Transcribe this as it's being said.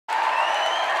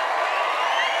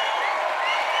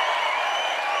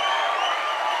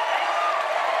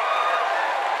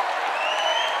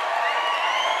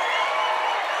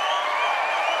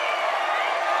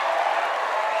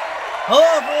Hello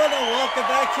everyone and welcome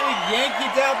back to Yankee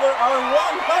Dabbler, our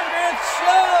 100th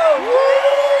show!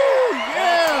 Woo!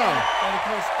 Yeah! And of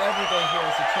course, every day here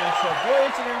is a train show. Boy,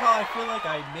 Engineer Hall, I feel like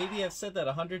I maybe have said that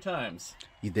 100 times.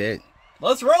 You did.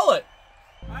 Let's roll it!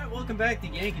 Alright, welcome back to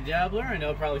Yankee Dabbler. I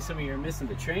know probably some of you are missing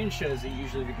the train shows that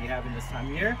usually we'd be having this time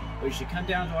of year, but you should come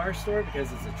down to our store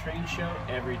because it's a train show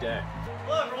every day.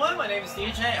 Hello everyone, my name is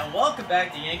DJ and welcome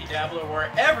back to Yankee Dabbler,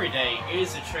 where every day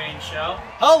is a train show.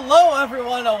 Hello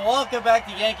everyone and welcome back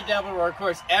to Yankee Dabbler, where of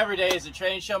course every day is a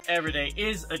train show. Every day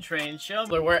is a train show.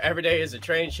 Where every day is a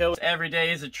train show. Every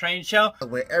day is a train show.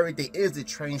 Where every day is a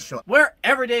train show. Where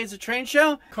every day is a train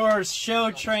show. Of course, show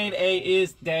train A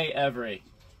is day every.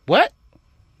 What?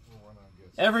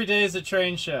 Every day is a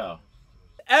train show.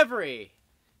 Every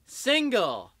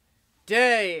single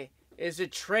day is a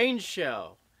train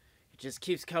show. It just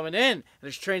keeps coming in.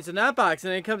 There's trains in that box,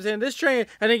 and then it comes in this train,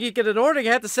 and then you get an order,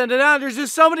 you have to send it out. There's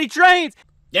just so many trains.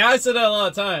 Yeah, I said that a lot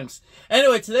of times.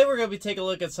 Anyway, today we're going to be taking a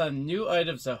look at some new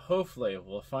items that hopefully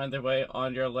will find their way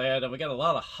on your land. And we got a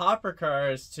lot of hopper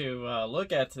cars to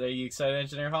look at today. You excited,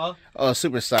 Engineer Hall? Oh,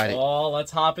 super excited. Oh,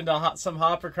 let's hop into some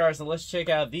hopper cars and let's check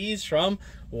out these from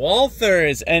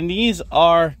Walthers. And these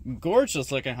are gorgeous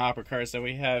looking hopper cars that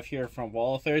we have here from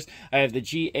Walthers. I have the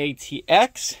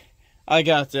GATX. I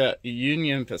got the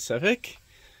Union Pacific.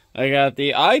 I got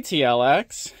the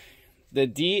ITLX, the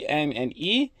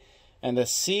DN&E, and the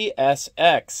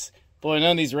CSX. Boy,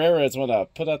 none of these railroads want to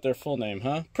put out their full name,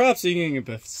 huh? Props to Union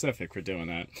Pacific for doing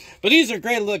that. But these are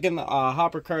great looking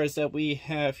hopper cars that we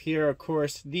have here. Of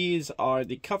course, these are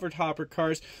the covered hopper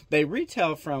cars. They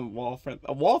retail from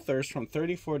Walthers from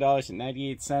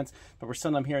 $34.98, but we're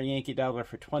selling them here at Yankee Dabbler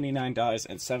for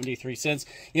 $29.73.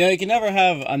 You know, you can never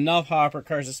have enough hopper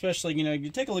cars, especially, you know, you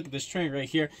take a look at this train right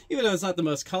here. Even though it's not the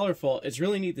most colorful, it's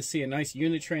really neat to see a nice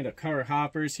unit train of covered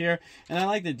hoppers here. And I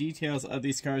like the details of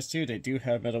these cars too. They do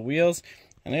have metal wheels.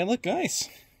 And they look nice.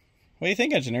 What do you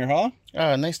think, Engineer Hall?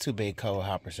 Nice two big cover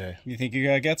hoppers here. You think you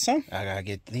gotta get some? I gotta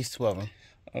get at least 2 of them.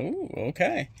 Oh,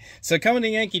 okay. So come to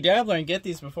Yankee Dabbler and get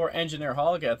these before Engineer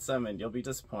Hall gets them, and you'll be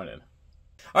disappointed.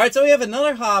 All right, so we have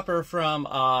another hopper from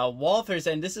Walthers,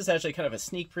 and this is actually kind of a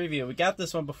sneak preview. We got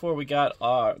this one before we got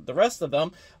the rest of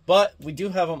them, but we do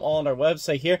have them all on our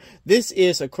website here. This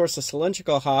is, of course, a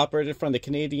cylindrical hopper from the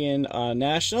Canadian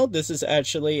National. This is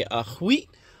actually a wheat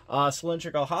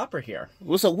cylindrical hopper here.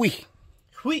 What's a wheat?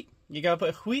 Wheat. You gotta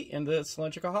put wheat in the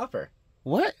cylindrical hopper.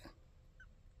 What?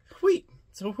 Wheat.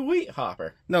 It's a wheat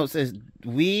hopper. No, it says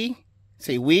we.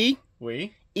 Say we.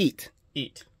 We. Eat.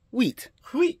 Eat. Wheat.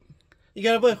 Wheat. You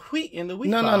gotta put wheat in the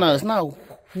wheat hopper. No, it's not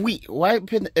wheat. Why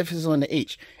put the emphasis on the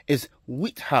H? It's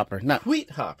wheat hopper, not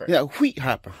wheat hopper. Yeah, wheat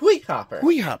hopper. Wheat hopper.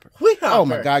 Wheat hopper. Wheat hopper. Oh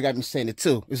my God, I got me saying it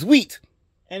too. It's wheat.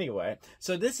 Anyway,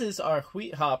 so this is our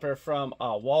wheat hopper from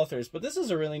Walthers, but this is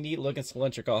a really neat looking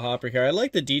cylindrical hopper here. I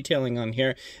like the detailing on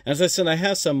here. As I said, I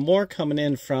have some more coming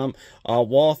in from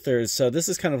Walthers, so this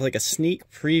is kind of like a sneak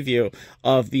preview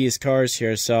of these cars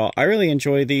here. So I really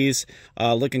enjoy these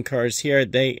looking cars here.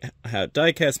 They have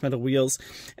die-cast metal wheels,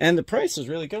 and the price is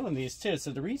really good on these too.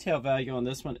 So the retail value on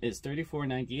this one is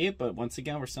 $34.98, but once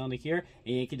again, we're selling it here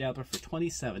at Yankee Dabbler for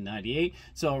 $27.98.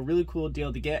 So a really cool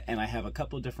deal to get, and I have a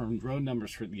couple of different road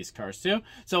numbers for these cars too.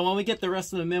 So when we get the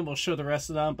rest of them in, we'll show the rest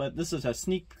of them, but this is a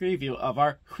sneak preview of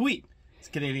our wheat. It's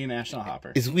Canadian National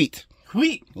hopper. It's wheat.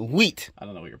 Wheat. Wheat. I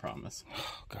don't know what your problem is.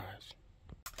 Oh gosh.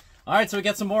 All right, so we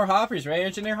got some more hoppers, right,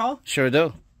 Engineer Hall? Sure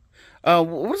do.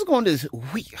 What's going on this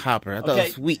wheat hopper? I thought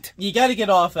it was wheat. You got to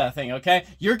get off that thing, okay?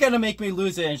 You're going to make me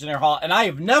lose it, Engineer Hall, and I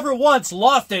have never once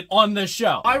lost it on this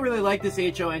show. I really like this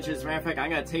HO engine. As a matter of fact, I'm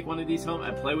going to take one of these home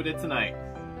and play with it tonight.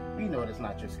 You know it's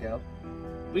not your scale.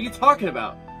 What are you talking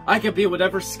about? I can be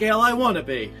whatever scale I want to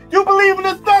be. You believe in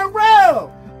the third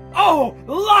rail! Oh,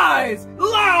 lies!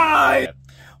 Lies!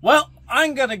 Well,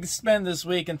 I'm going to spend this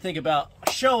week and think about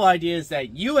show ideas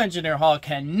that you, Engineer Hall,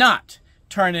 cannot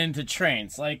turn into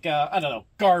trains. Like, I don't know,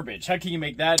 garbage. How can you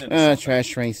make that into Trash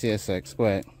Train CSX. Go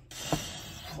ahead.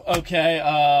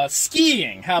 Okay,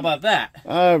 skiing. How about that?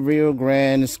 Rio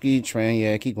Grande ski train.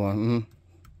 Yeah, keep going. Mm-hmm.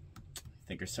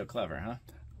 Think you're so clever, huh?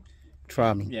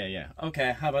 Try me. Yeah.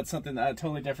 Okay, how about something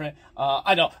totally different?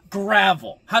 I know,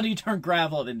 gravel. How do you turn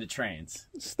gravel into trains?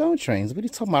 Stone trains. What are you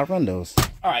talking about? Run those.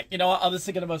 All right, you know what? I'll just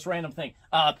think of the most random thing.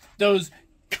 Those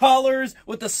collars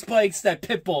with the spikes that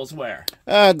pit bulls wear.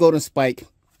 Golden Spike.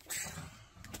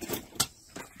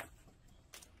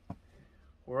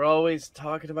 We're always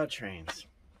talking about trains.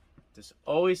 Just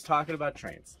always talking about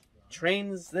trains.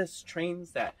 Trains this,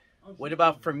 trains that. What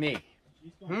about for me?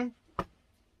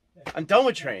 I'm done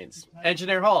with trains.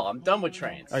 Engineer Hall, I'm done with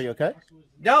trains. Are you okay?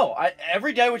 No,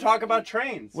 every day we talk about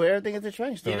trains. Well, everything is a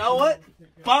train store. You know what?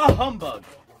 Bah humbug.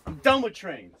 I'm done with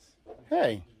trains.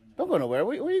 Hey, don't go nowhere.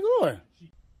 Where are you going?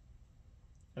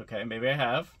 Okay, maybe I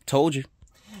have. Told you.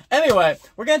 Anyway,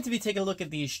 we're going to be taking a look at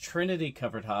these Trinity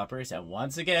covered hoppers, and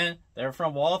once again, they're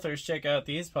from Walthers. Check out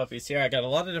these puppies here. I got a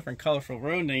lot of different colorful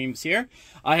road names here.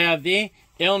 I have the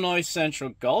Illinois Central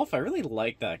Gulf. I really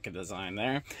like that design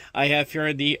there. I have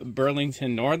here the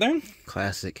Burlington Northern.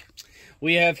 Classic.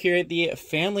 We have here the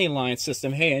Family Line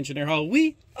System. Hey, Engineer Hall,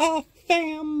 we are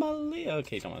family.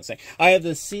 Okay, don't want to say. I have the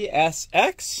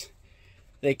CSX,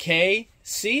 the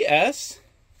KCS,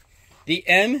 the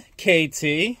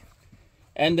MKT,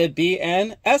 and the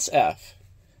BNSF.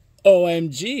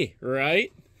 OMG,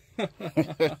 right?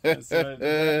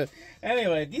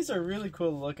 Anyway, these are really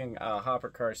cool looking hopper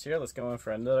cars here. Let's go in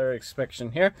for another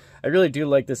inspection here. I really do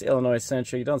like this Illinois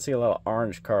Central. You don't see a lot of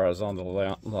orange cars on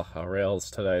the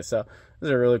rails today. So this is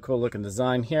a really cool looking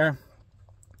design here.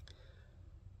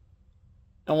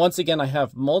 And once again, I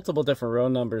have multiple different row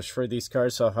numbers for these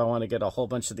cars, so if I want to get a whole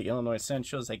bunch of the Illinois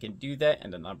Centrals, I can do that,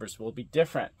 and the numbers will be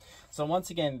different. So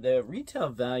once again, the retail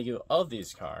value of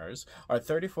these cars are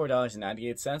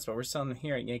 $34.98, but we're selling them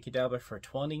here at Yankee Dabbler for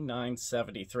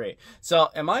 $29.73. So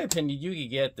in my opinion, you could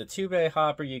get the 2-bay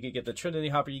hopper, you could get the Trinity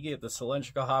hopper, you could get the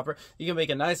cylindrical hopper, you can make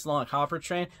a nice long hopper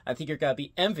train. I think you're going to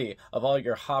be envy of all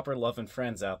your hopper loving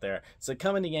friends out there. So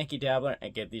come into Yankee Dabbler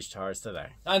and get these cars today.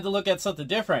 Time to look at something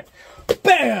different.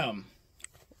 Bam!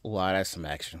 Wow, that's some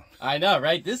action. I know,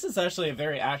 right? This is actually a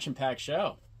very action-packed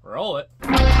show. Roll it.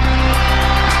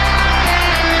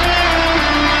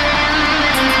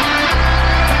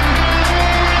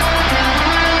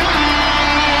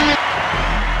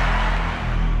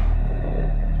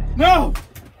 No!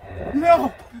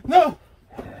 No! No!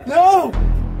 No!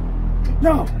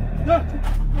 No! No!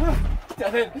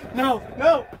 No!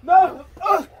 No! No!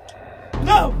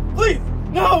 No! Please!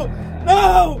 No!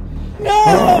 No!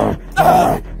 No!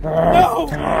 No!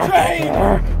 Train!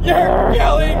 You're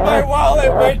killing my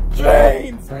wallet with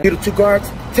trains! You the 2 guards,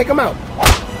 take them out.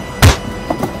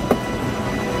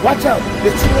 Watch out,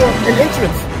 there's 2 more in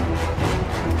entrance.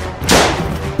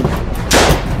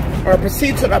 Or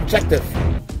proceed to the objective.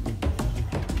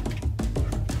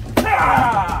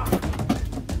 Ah!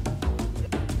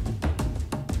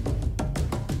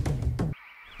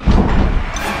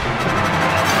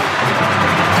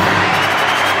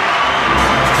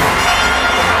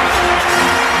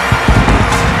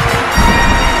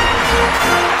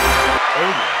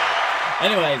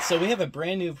 Anyway, so we have a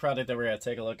brand new product that we're going to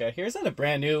take a look at here. It's not a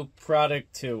brand new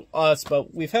product to us,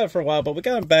 but we've had it for a while, but we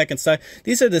got them back in stock.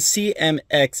 These are the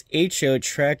CMX HO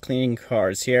track cleaning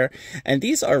cars here, and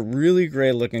these are really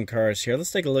great looking cars here.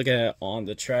 Let's take a look at it on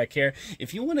the track here.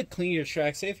 If you want to clean your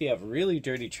track, say if you have a really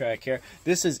dirty track here,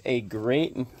 this is a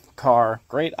great car,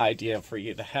 great idea for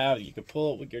you to have. You can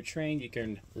pull it with your train, you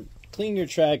can clean your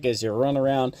track as you run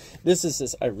around. This is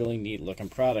just a really neat looking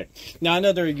product. Now, I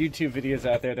know there are YouTube videos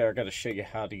out there that are going to show you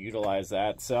how to utilize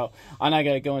that, so I'm not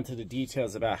going to go into the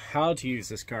details about how to use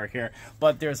this car here,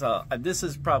 but there's this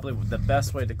is probably the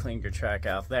best way to clean your track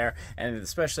out there, and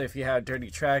especially if you have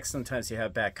dirty tracks, sometimes you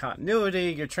have bad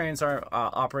continuity, your trains aren't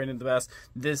operating the best,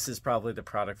 this is probably the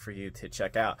product for you to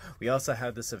check out. We also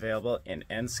have this available in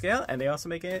N scale, and they also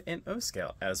make it in O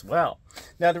scale as well.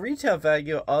 Now, the retail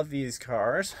value of these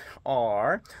cars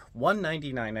are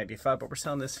 $199.95, but we're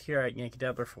selling this here at Yankee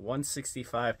Dabbler for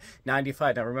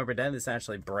 $165.95. Now remember, that is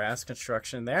actually brass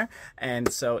construction there,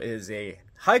 and so it is a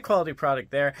high quality product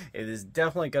there. It is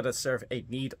definitely going to serve a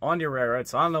need on your railroad,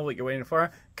 so I don't know what you're waiting for.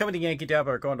 Come to Yankee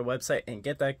Dabbler or go on the website and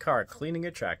get that car cleaning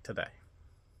your track today.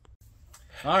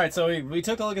 All right, so we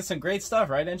took a look at some great stuff,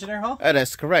 right, Engineer Hall?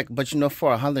 That's correct, but you know, for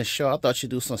a 100 show, I thought you'd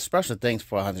do some special things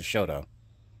for a 100 show, though.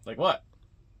 Like what?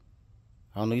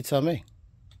 I don't know, you tell me.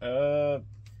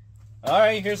 All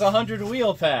right, here's 100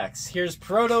 wheel packs. Here's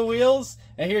proto wheels,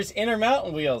 and here's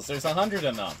Intermountain wheels. There's 100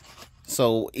 of them.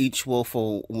 So each will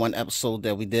for one episode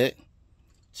that we did?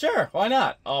 Sure, why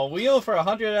not? A wheel for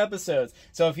 100 episodes.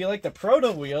 So if you like the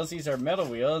proto wheels, these are metal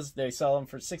wheels. They sell them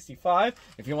for $65.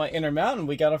 If you want Intermountain,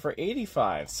 we got them for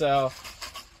 $85. So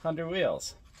 100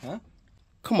 wheels, huh?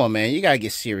 Come on, man, you gotta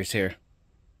get serious here.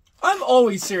 I'm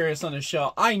always serious on the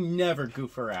show. I never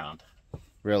goof around.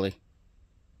 Really?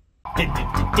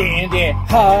 Dandy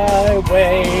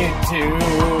highway to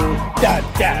the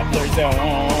Dabbler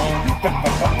zone.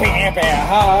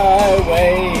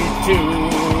 Highway to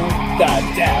the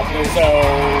Dabbler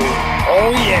zone. Oh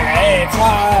yeah, it's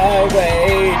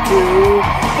highway to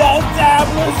the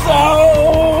Dabbler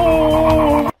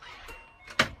zone.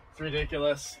 3 days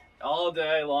ridiculous. All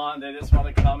day long, they just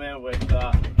want to come in with,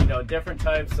 you know, different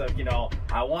types of, you know,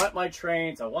 I want my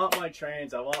trains, I want my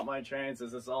trains, I want my trains.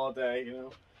 This is all day, you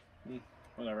know,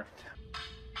 whatever.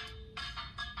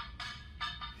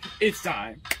 It's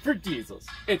time for diesels.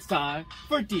 It's time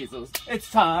for diesels. It's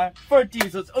time for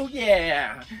diesels. Oh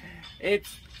yeah!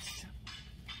 It's...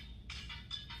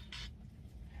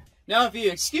 Now, if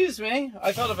you excuse me,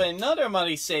 I thought of another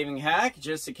money-saving hack,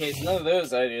 just in case none of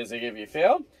those ideas I give you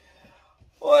failed.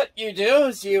 What you do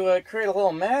is you create a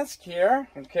little mask here,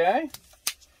 okay?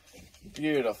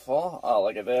 Beautiful. Oh,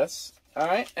 look at this. All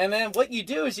right, and then what you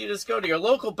do is you just go to your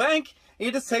local bank, and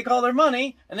you just take all their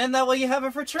money, and then that way you have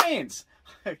it for trains.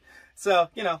 So,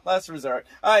 you know, last resort.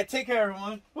 All right, take care,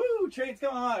 everyone. Woo, train's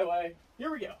coming my way.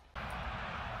 Here we go.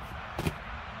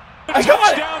 I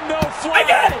got it! No flags. I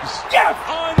got it! Yeah!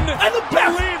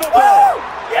 Unbelievable! Woo!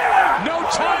 Yeah! No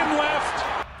time left.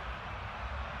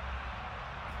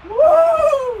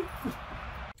 Woo!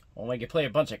 Well, we could play a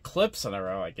bunch of clips in a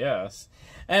row, I guess.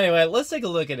 Anyway, let's take a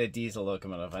look at a diesel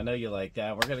locomotive. I know you like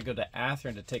that. We're going to go to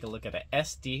Athearn to take a look at a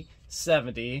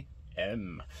SD70M.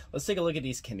 Let's take a look at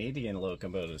these Canadian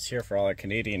locomotives here for all our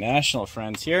Canadian national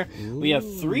friends here. Ooh. We have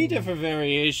 3 different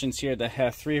variations here that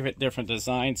have 3 different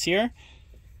designs here.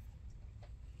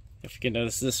 If you can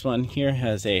notice, this one here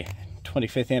has a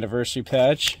 25th anniversary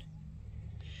patch.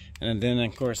 And then,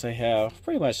 of course, I have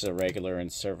pretty much the regular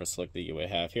in-service look that you would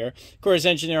have here. Of course,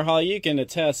 Engineer Hall, you can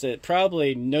attest that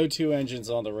probably no 2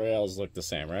 engines on the rails look the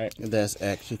same, right? That's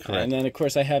actually correct. And then, of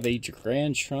course, I have a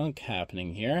Grand Trunk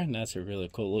happening here, and that's a really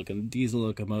cool looking diesel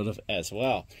locomotive as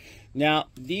well. Now,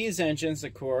 these engines,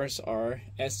 of course, are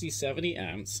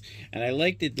SD70Ms, and I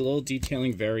like the little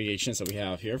detailing variations that we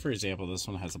have here. For example, this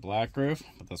one has a black roof,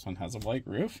 but this one has a white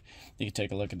roof. You can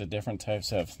take a look at the different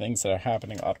types of things that are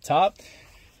happening up top.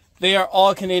 They are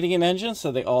all Canadian engines,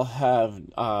 so they all have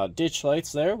ditch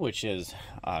lights there, which is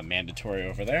mandatory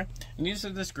over there. And these are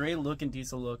just great looking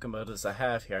diesel locomotives I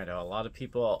have here. I know a lot of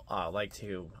people like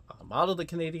to model the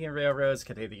Canadian railroads,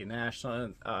 Canadian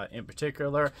National in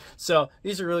particular. So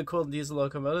these are really cool diesel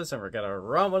locomotives, and we're going to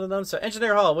run one of them. So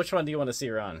Engineer Hall, which one do you want to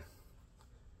see run?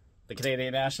 The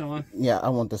Canadian National one? Yeah, I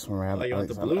want this one around. Oh, you want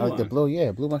the blue one? The blue,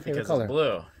 yeah. Blue, my favorite color. Because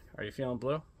it's blue. Are you feeling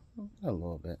blue? A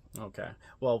little bit. Okay.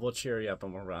 Well, we'll cheer you up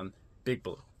and we'll run Big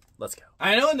Blue. Let's go.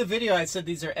 I know in the video I said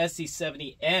these are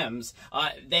SD70Ms.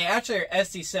 They actually are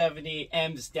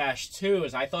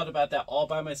SD70Ms-2s. I thought about that all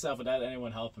by myself without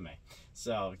anyone helping me.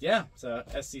 So, yeah. So,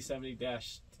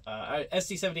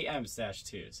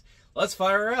 SD70Ms-2s. Let's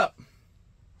fire her up.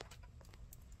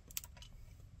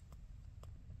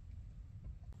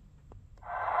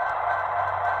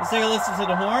 Let's take a listen to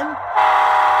the horn.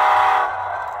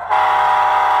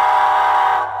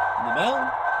 And the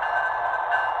bell.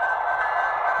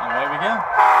 And away we go.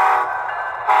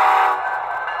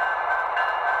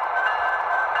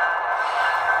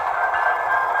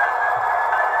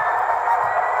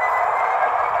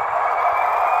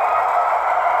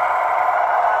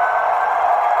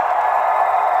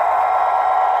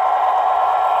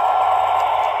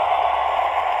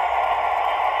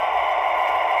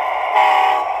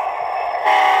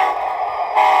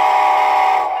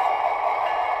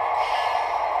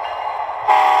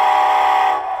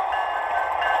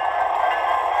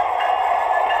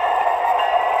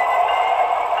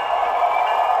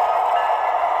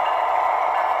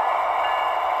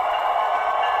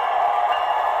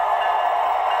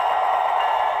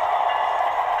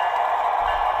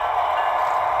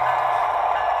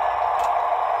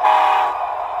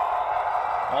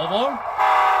 All aboard.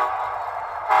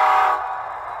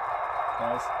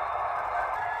 Guys.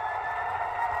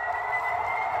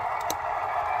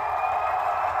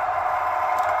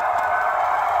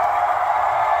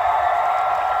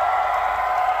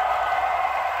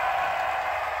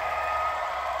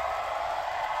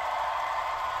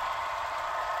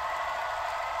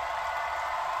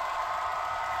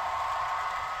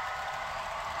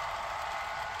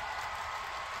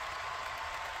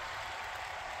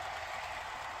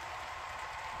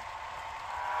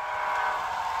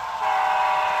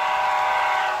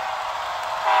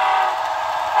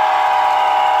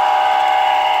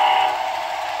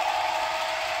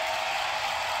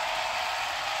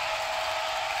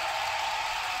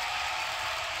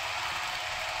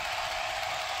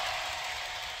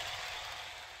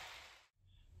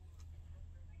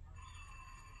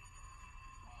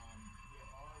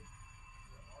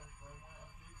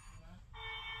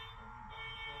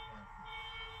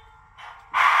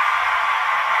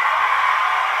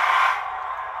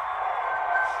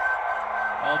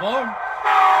 All aboard.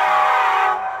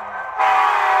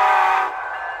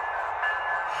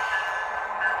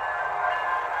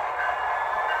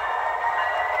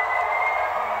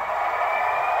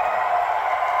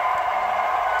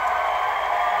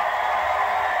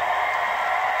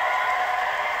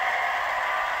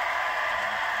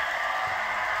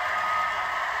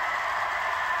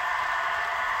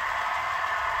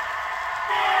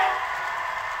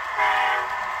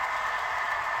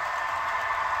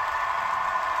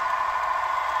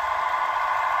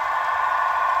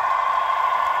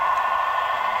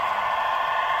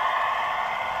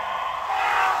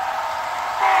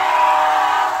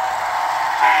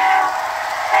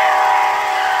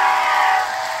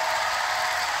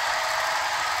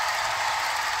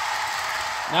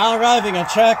 Now arriving on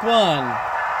track 1.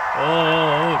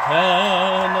 Oh,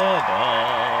 Canada.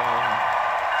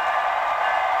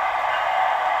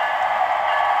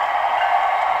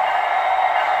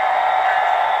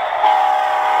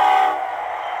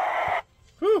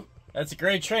 Whew, that's a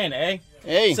great train, eh?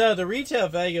 Hey. So the retail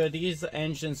value of these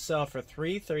engines sell for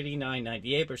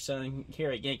 $339.98. We're selling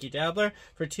here at Yankee Dabbler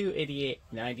for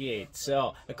 $288.98.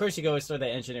 So of course you can always throw that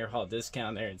Engineer Hall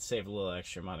discount there and save a little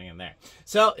extra money in there.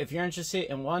 So if you're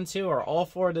interested in 1, 2, or all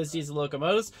 4 of those diesel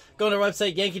locomotives, go to our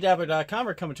website yankeedabbler.com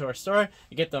or come into our store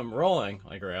and get them rolling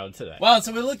like we're out today. Well,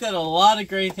 so we looked at a lot of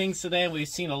great things today. We've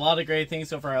seen a lot of great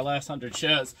things over our last 100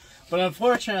 shows. But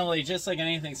unfortunately, just like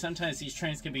anything, sometimes these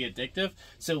trains can be addictive.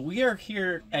 So we are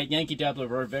here at Yankee Dabbler.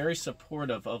 We're very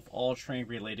supportive of all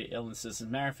train-related illnesses. As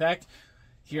a matter of fact,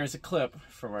 here's a clip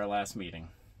from our last meeting.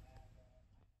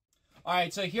 All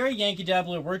right, so here at Yankee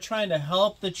Dabbler, we're trying to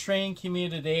help the train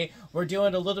community. We're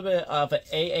doing a little bit of an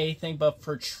AA thing, but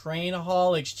for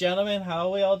trainaholics. Gentlemen, how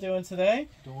are we all doing today?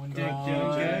 Doing good.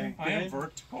 I am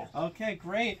vertical. Okay,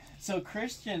 great. So,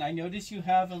 Christian, I noticed you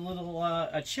have a little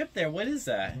a chip there. What is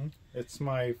that? It's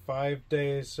my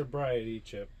 5-day sobriety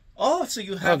chip. Oh, so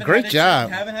you haven't great job.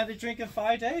 Haven't had a drink in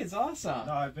 5 days. Awesome.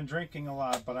 No, I've been drinking a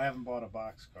lot, but I haven't bought a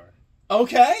boxcar.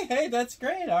 Okay, hey, that's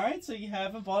great. All right, so you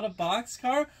haven't bought a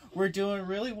boxcar. We're doing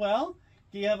really well.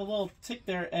 You have a little tick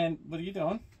there, and what are you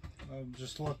doing? I'm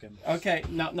just looking. Okay,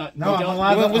 no, No, don't,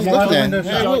 What's going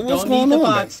don't need the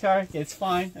on? boxcar. It's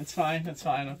fine. It's fine. It's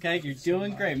fine. Okay, you're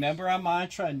doing great. Remember our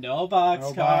mantra: no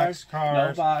boxcars.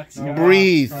 No boxcars.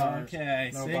 Breathe.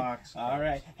 Okay. No see? boxcars. All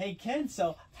right. Hey Ken,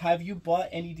 so have you bought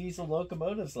any diesel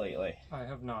locomotives lately? I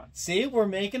have not. See, we're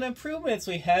making improvements.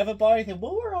 We haven't bought anything.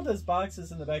 What were all those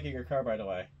boxes in the back of your car, by the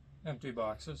way? Empty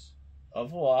boxes.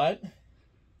 Of what?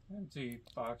 Empty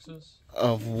boxes.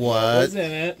 Of What's what?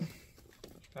 in it?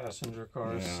 Passenger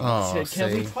cars. Oh,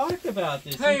 Can we see. talk about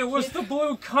this? Hey, You it was can't- the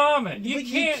Blue Comet. You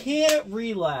you can't. can't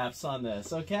relapse on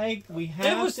this, okay? We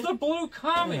have It was to... the Blue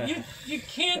Comet. Yeah. You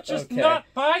can't just Okay. not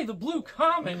buy the Blue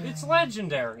Comet. It's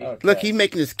legendary. Okay. Look, he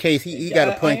making his case. He got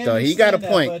a point, though. He got a understand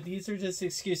that, point. But these are just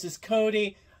excuses.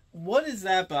 Cody, what is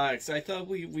that box? I thought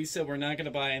we said we're not going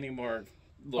to buy any more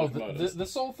locomotives.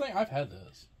 This whole thing, I've had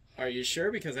this. Are you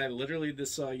sure? Because I literally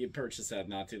just saw you purchase that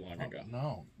not too long ago.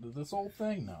 No, this whole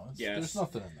thing, no. Yes. There's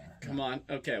nothing in there. Come on.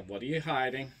 Okay, what are you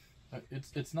hiding?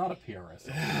 It's not a PRS.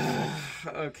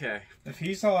 Okay. If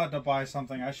he's allowed to buy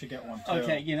something, I should get one too.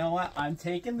 Okay, you know what? I'm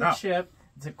taking the No. chip.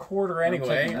 It's a quarter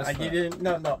anyway. taking this You back.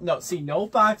 didn't. No. See, no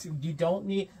box. You don't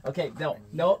need. Okay, no.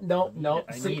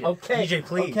 I See, need it. okay. DJ,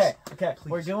 please. Okay.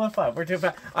 We're doing fine. We're doing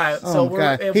fine. All right. So Oh,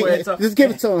 God. Just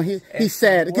give it to him. He's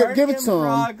sad. Give it to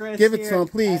him. Give it to him,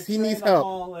 please. He needs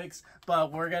help.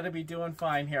 But we're gonna be doing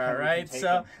fine here. All we right. can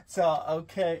take So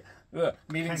okay.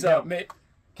 Meeting's Can't up. go.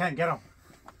 Can't get him.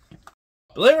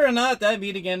 Believe it or not, that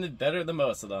meeting ended better than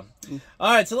most of them.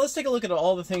 All right, so let's take a look at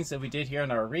all the things that we did here in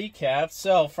our recap.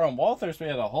 So from Walthers, we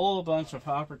had a whole bunch of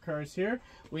hopper cars here.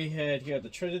 We had here the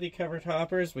Trinity covered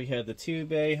hoppers. We had the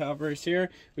 2-bay hoppers here.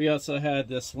 We also had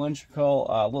this cylindrical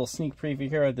little sneak preview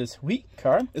here of this wheat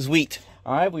car. It's wheat.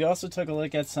 All right, we also took a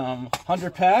look at some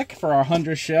 100 pack for our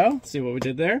 100 show. See what we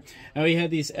did there. And we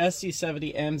had these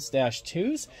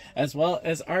SC70Ms-2s, as well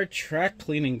as our track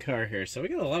cleaning car here. So we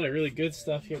got a lot of really good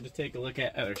stuff here to take a look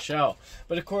at our show.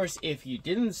 But of course, if you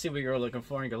didn't see what you were looking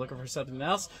for and you're looking for something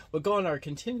else, we'll go on our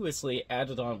continuously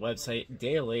added on website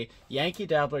daily,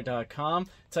 yankeedabbler.com.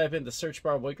 Type in the search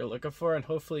bar what you're looking for, and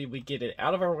hopefully we get it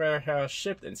out of our warehouse,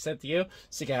 shipped, and sent to you,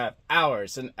 so you can have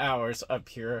hours and hours of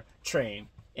pure train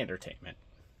entertainment.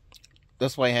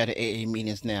 That's why I had the AA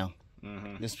meetings now.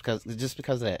 Just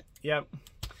because of that. Yep.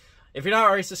 If you're not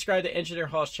already subscribed to Engineer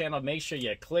Hall's channel, make sure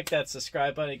you click that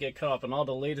subscribe button and get caught up on all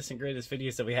the latest and greatest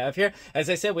videos that we have here. As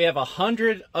I said, we have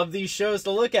 100 of these shows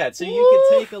to look at, so you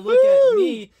can take a look at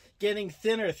me getting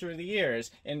thinner through the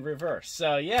years in reverse.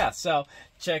 So yeah, so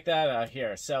check that out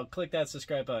here. So click that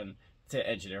subscribe button to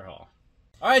Engineer Hall.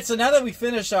 All right, so now that we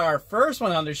finished our first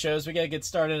 100 shows, we got to get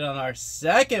started on our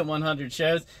second 100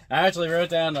 shows. I actually wrote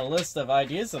down a list of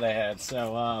ideas that I had.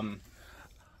 So,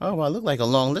 Oh, well, it looked like a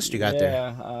long list you got there.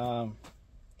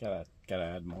 Yeah, gotta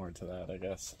add more to that, I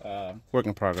guess. Work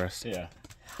in progress. Yeah.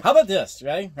 How about this,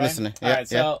 right? Listening. All Yeah, right,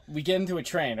 so we get into a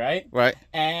train, right? Right.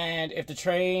 And if the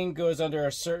train goes under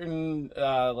a certain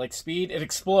like speed, it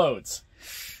explodes.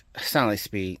 Sound like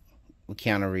Speed. With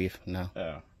Keanu Reeves. No.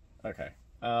 Oh, okay.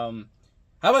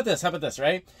 How about this,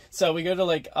 right? So we go to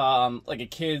like a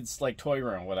kid's like toy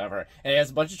room, whatever, and it has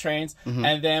a bunch of trains,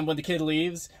 and then when the kid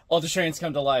leaves, all the trains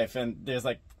come to life, and there's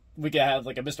like we could have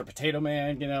like a Mr. Potato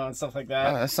Man, and stuff like Oh,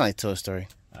 that. that sounds like Toy Story.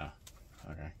 Oh,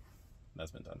 okay,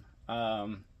 that's been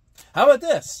done. How about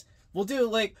this? We'll do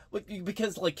like,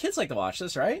 because like kids like to watch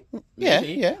this, right? Yeah,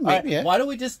 Maybe. yeah, All right, yeah. Why don't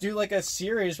we just do like a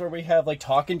series where we have like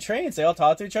talking trains? They all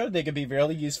talk to each other. They could be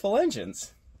really useful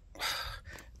engines.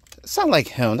 Sound like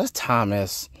him. That's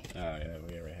Thomas. Oh yeah,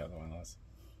 we already have one of those.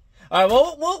 All right,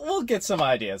 well we'll get some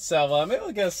ideas. So maybe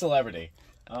we'll get a celebrity.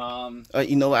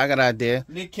 You know what? I got an idea.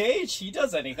 Nick Cage, he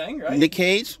does anything, right? Nick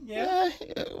Cage? Yeah.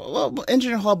 Well,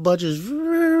 engineer hall budget is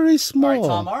very small. All right,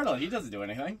 Tom Arnold, he doesn't do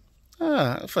anything.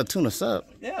 For tune us up.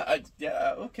 Yeah,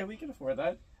 okay, we can afford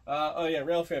that. Oh yeah,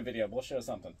 railfare video. We'll show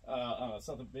something.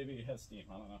 Something maybe it has Steam.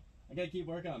 I don't know. I gotta keep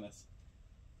working on this.